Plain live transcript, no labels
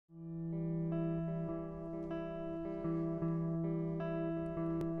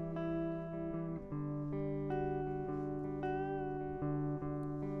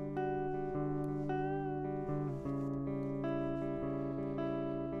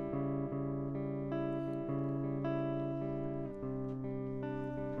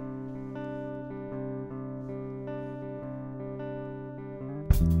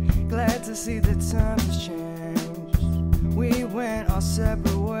sad to see the times changed. We went our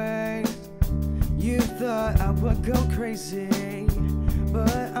separate ways. You thought I would go crazy,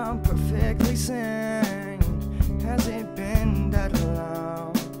 but I'm perfectly sane. Has it been that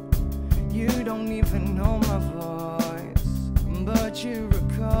long? You don't even know my voice, but you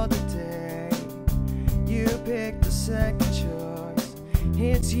recall the day you picked the second choice.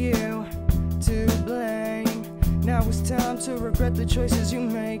 It's you to blame. Now it's time to regret the choices you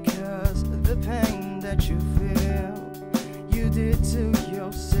make, 'cause the pain that you feel, you did to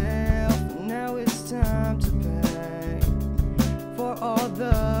yourself. Now it's time to pay for all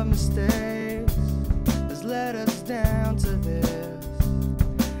the mistakes that's led us down to this.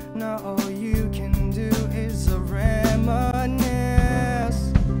 Now all you can do is reminisce.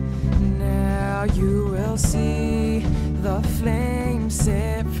 Now you will see the flame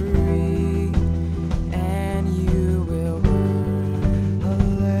set free, and you will learn a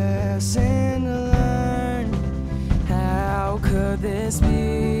lesson learned. How could this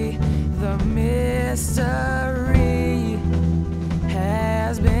be? The mystery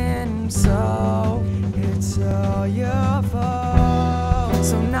has been solved. It's all your fault.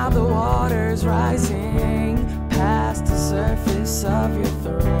 So now the water's rising past the surface of your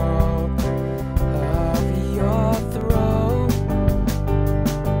throat, of your throat.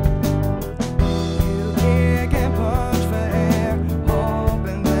 You kick and punch for air,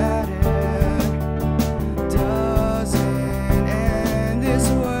 hoping that it doesn't end this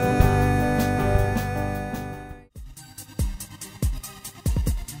way.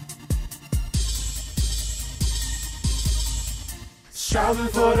 Striving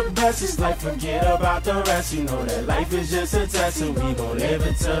for the best is like forget about the rest. You know that life is just a test and we gon' live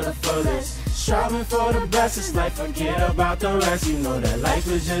it to the fullest. Striving for the best is like forget about the rest. You know that life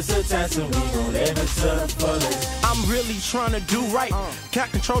is just a test and we gon' live it to the fullest. I'm really trying to do right,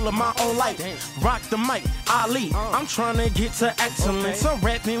 got control of my own life. Rock the mic, Ali. I'm trying to get to excellence. I'm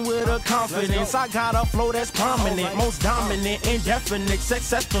rapping with a confidence. I got a flow that's prominent, most dominant, indefinite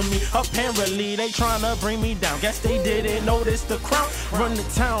success for me. Apparently they trying to bring me down. Guess they didn't notice the crowd. Run the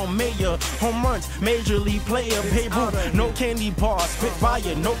town, mayor, home runs, major league player, Babe Ruth. No candy bars, spit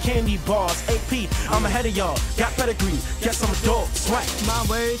fire, no candy bars. AP, I'm ahead of y'all, got pedigree. Guess I'm a dog, swag. My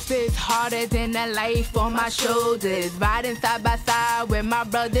worst is harder than a life on my shoulders. Riding side by side with my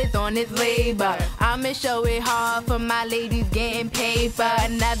brothers on this labor. I'ma show it hard for my ladies getting paper.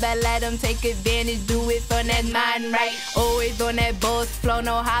 Never let them take advantage, do it for that mind right. Always on that boss flow,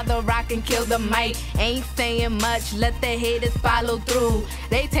 know how to rock and kill the mic. Ain't saying much, let the haters follow through.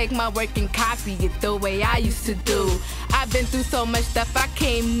 They take my work and copy it the way I used to do. I've been through so much stuff, I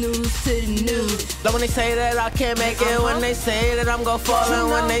came news to the news. Like when they say that I can't make it, when they say that I'm gon' fall, and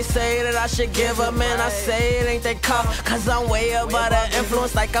when they say that I should give up, man, I say it ain't that call. Cause I'm way above the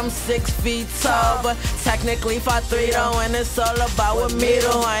influence, like I'm 6 feet tall. But technically 5'3" though, and it's all about what me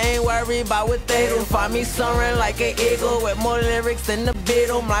do. I ain't worried about what they do. Find me soaring like an eagle with more lyrics than the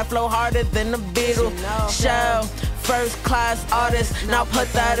Beatles. My flow harder than the Beatles. Shell, first class artist, now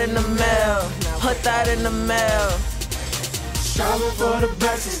put that in the mail. Put that in the mail. Striving for the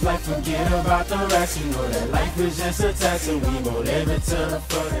best is like forget about the rest. You know that life is just a test and we gon' live it to the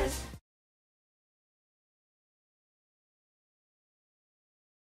fullest.